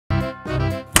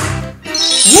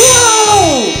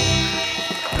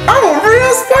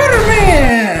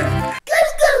Spiderman! Goo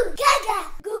Goo Gaga!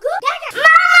 Goo Goo Gaga!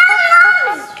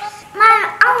 Mom!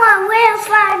 I want real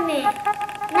Spiderman!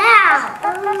 Now!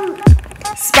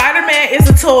 Spiderman is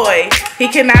a toy. He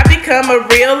cannot become a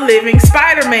real living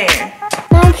Spiderman.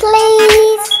 Mom,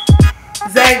 please!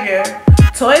 Xavier,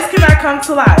 toys cannot come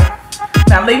to life.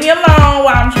 Now leave me alone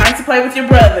while I'm trying to play with your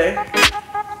brother.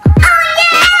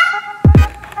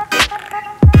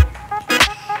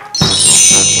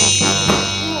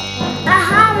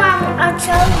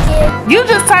 You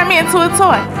just turned me into a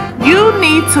toy. You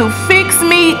need to fix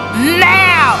me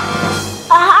now.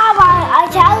 I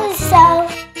told you so.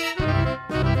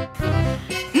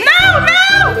 No!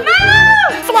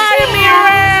 Flying me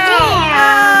around.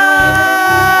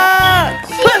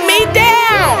 Put me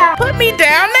down. Put me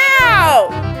down now.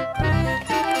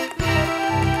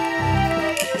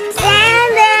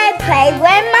 Xander, play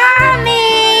with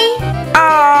mommy.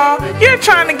 Aw, you're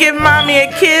trying to give mommy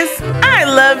a kiss. I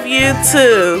love you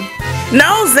too.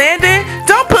 No, Xander,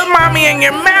 don't put mommy in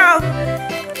your mouth.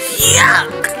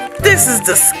 Yuck! This is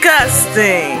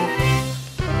disgusting.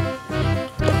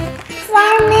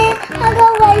 Spiderman, I'll go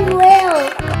with Will.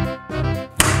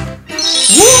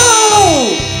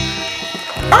 Whoa!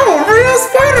 I'm a real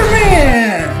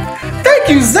Spider-Man! Thank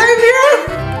you, Xavier!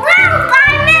 Will,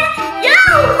 Spiderman! You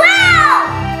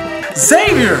will!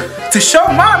 Xavier, to show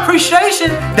my appreciation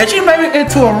that you made me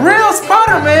into a real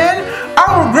Spider-Man, I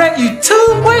will grant you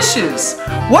 2 wishes.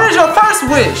 What is your first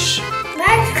wish?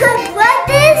 Let's cook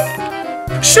breakfast.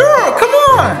 Sure, come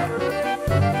on.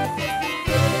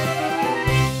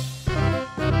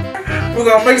 We're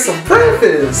gonna make some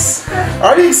breakfast.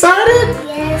 Are you excited?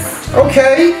 Yes.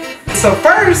 Okay, so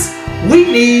first we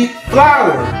need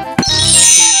flour.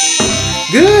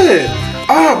 Good.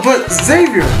 Oh, but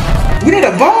Xavier, we need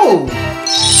a bowl.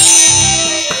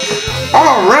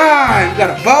 All right, we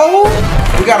got a bowl,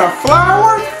 we got our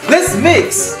flour. Let's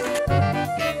mix.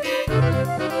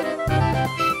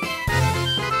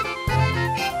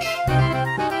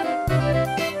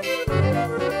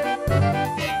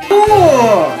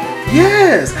 Oh,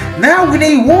 yes. Now we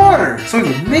need water, so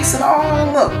we can mix it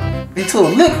all up into a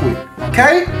liquid.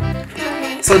 Okay?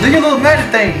 So do your little magic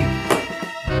thing.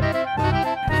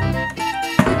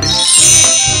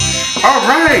 All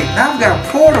right, now we gotta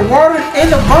pour the water in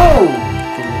the bowl.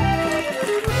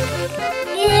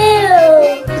 Ew.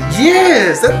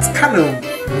 Yes, that's kind of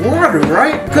water,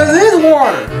 right? Because it is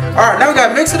water. All right, now we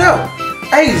gotta mix it up.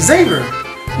 Hey, Xavier,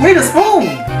 we need a spoon.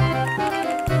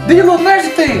 Do your little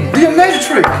magic thing. Do your magic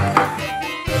trick.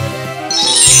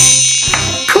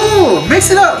 Cool, mix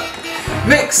it up.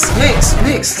 Mix.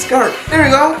 Skirt. There we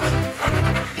go.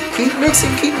 Keep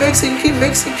mixing.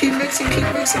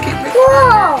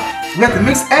 Whoa. We have to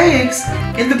mix eggs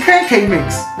in the pancake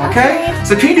mix, okay?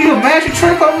 So can you do your magic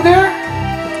trick over there?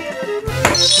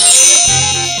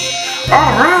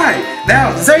 All right.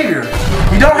 Now, Xavier,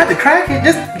 you don't have to crack it.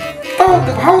 Just throw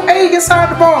the whole egg inside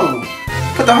the bowl.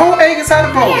 Put the whole egg inside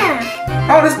the bowl. Yeah.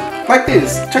 Oh, this like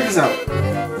this. Check this out.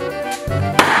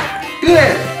 Do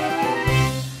that.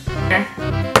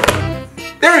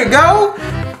 There we go.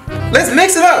 Let's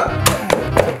mix it up.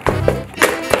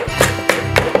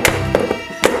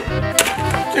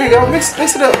 There you go. Mix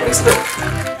it up.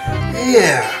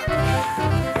 Yeah.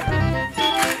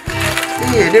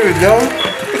 Yeah, there we go.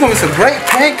 There's gonna be some great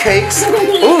pancakes.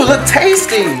 Ooh, look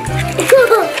tasty.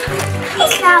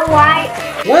 It's not white.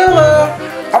 Well,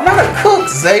 I'm not a cook,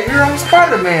 Xavier. I'm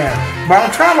Spider-Man, but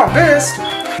I'm trying my best.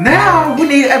 Now we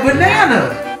need a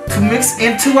banana to mix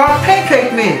into our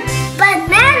pancake mix.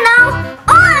 Banana?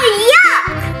 Oh,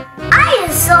 yuck! I am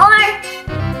sore.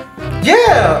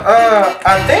 Yeah,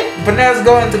 I think bananas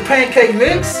go into pancake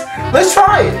mix. Let's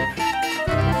try it.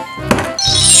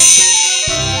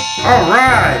 All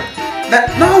right.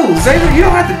 No, Xavier, you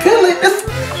don't have to peel it.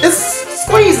 It's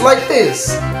squeezed like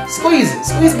this. Squeeze it.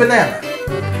 Squeeze banana.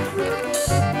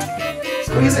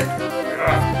 Squeeze it.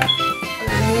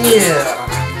 Yeah.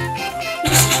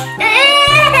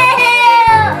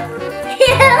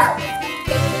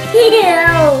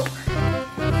 Ew.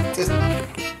 Just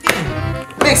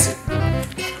mix it.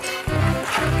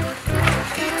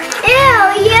 Ew,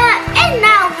 yeah, it's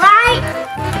not right.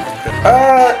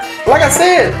 Like I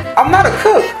said, I'm not a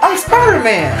cook. I'm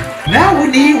Spider-Man. Now we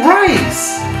need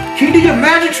rice. Can you do your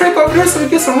magic trick over there so we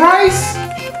get some rice?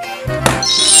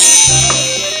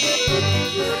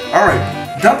 All right,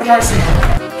 dump the rice in.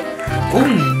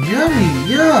 Ooh, yummy,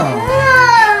 yum.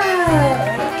 Whoa.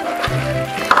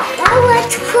 That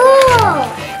was cool.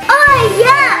 Oh,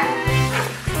 yeah.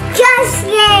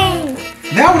 Justin.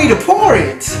 Now we need to pour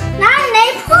it. Now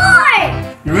they pour.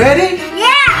 You ready?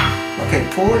 Yeah. Okay,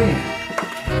 pour it in.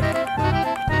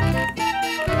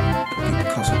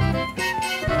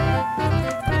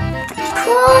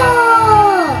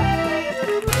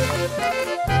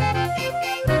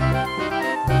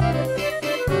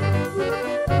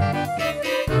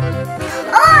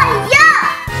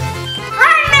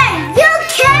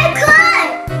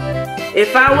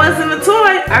 If I wasn't a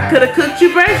toy, I could have cooked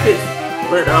you breakfast.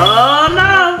 But oh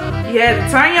no, you had to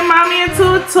turn your mommy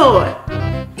into a toy.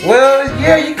 Well,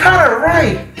 yeah, you kind of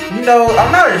right. You know,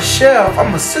 I'm not a chef,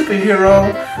 I'm a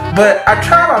superhero, but I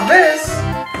try my best.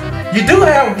 You do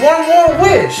have one more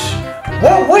wish.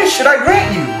 What wish should I grant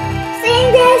you?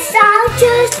 Sing this song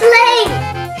to sleep.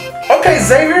 Okay,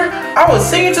 Xavier, I will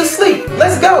sing you to sleep.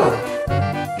 Let's go.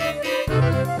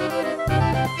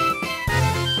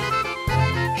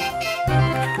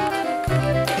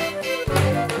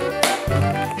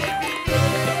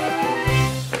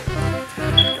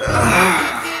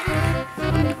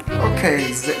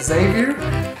 Okay, Xavier,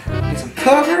 get some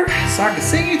cover so I can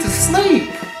sing you to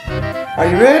sleep. Are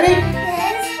you ready?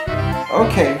 Yes.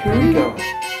 Okay, here we go.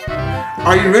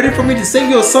 Are you ready for me to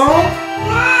sing you a song?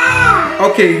 Yeah.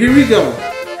 Okay, here we go.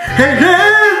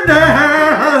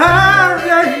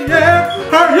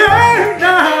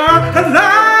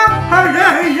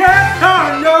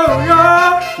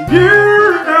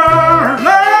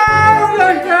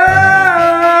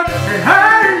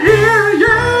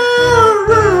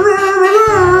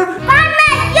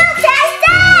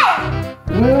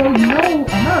 Well, you know,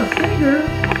 I'm not a singer.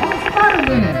 I'm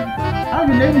Spiderman. I'm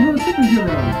your neighborhood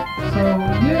superhero. So,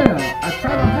 yeah, I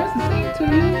try my best to sing to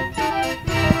you.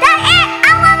 That's it.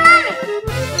 I want mommy.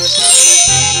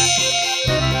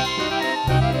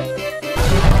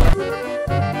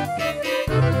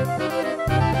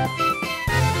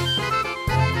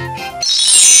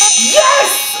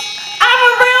 Yes! I'm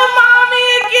a real mommy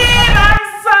again! I'm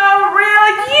so real,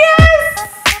 yes!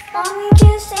 Mommy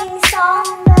just sing song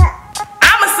that.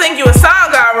 I'ma sing you a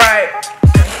song, alright.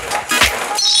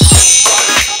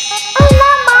 Oh,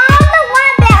 my mom, the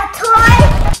one about toy.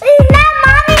 Is that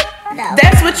mommy? No.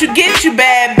 That's what you get, you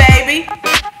bad baby.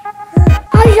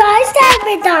 Oh, yeah, it's that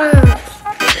McDonald's.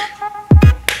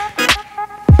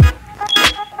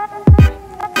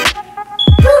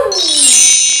 Boom.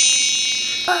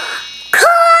 Cool.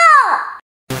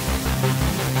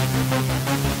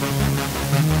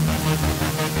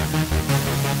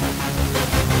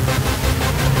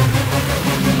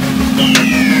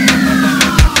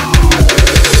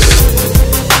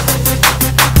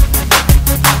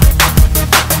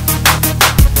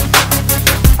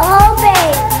 Oh,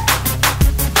 babe.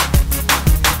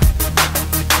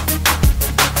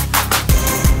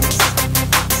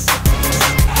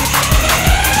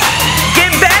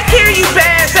 Get back here, you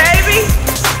bad baby.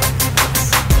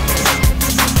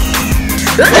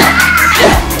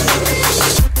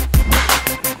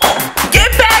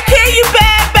 Get back here, you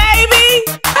bad baby.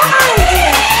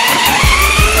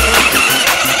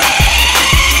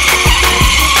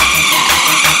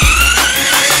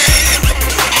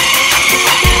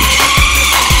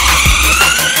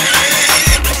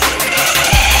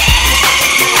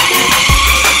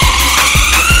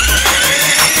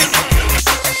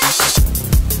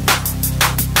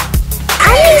 I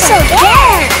need some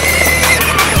gas.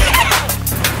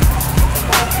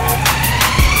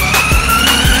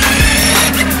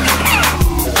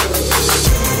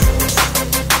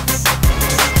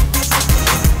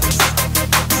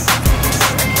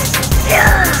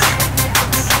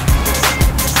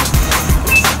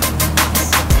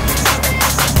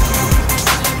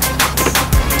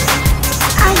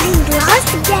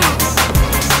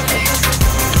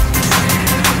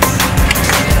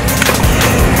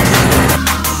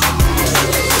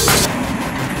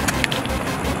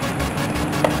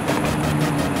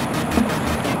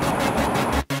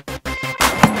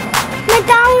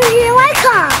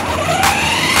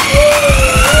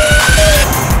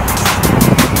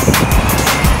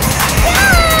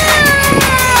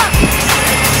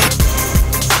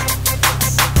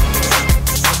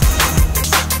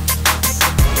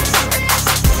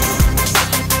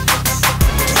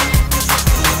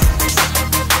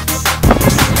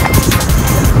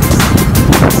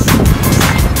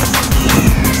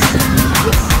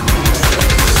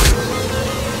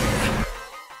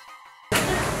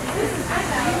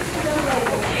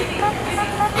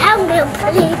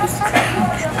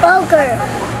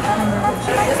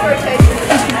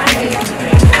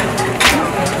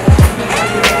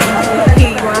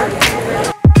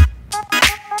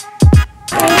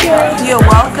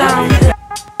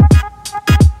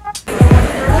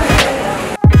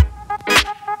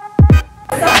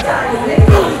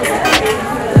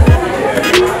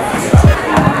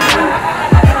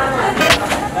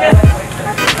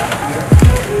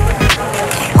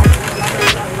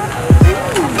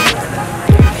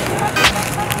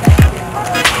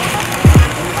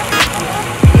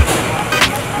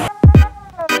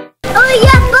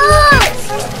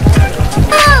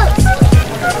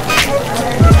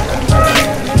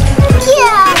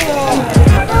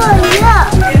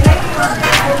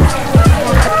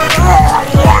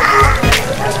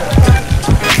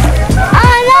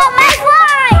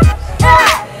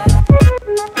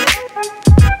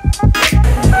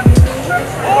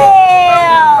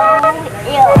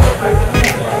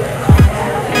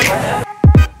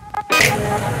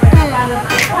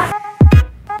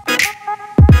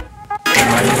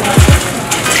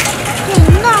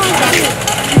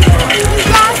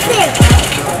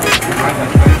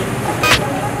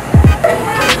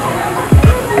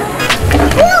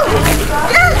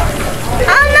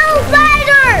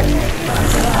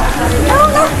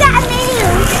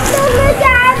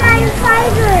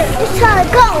 gotta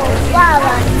go.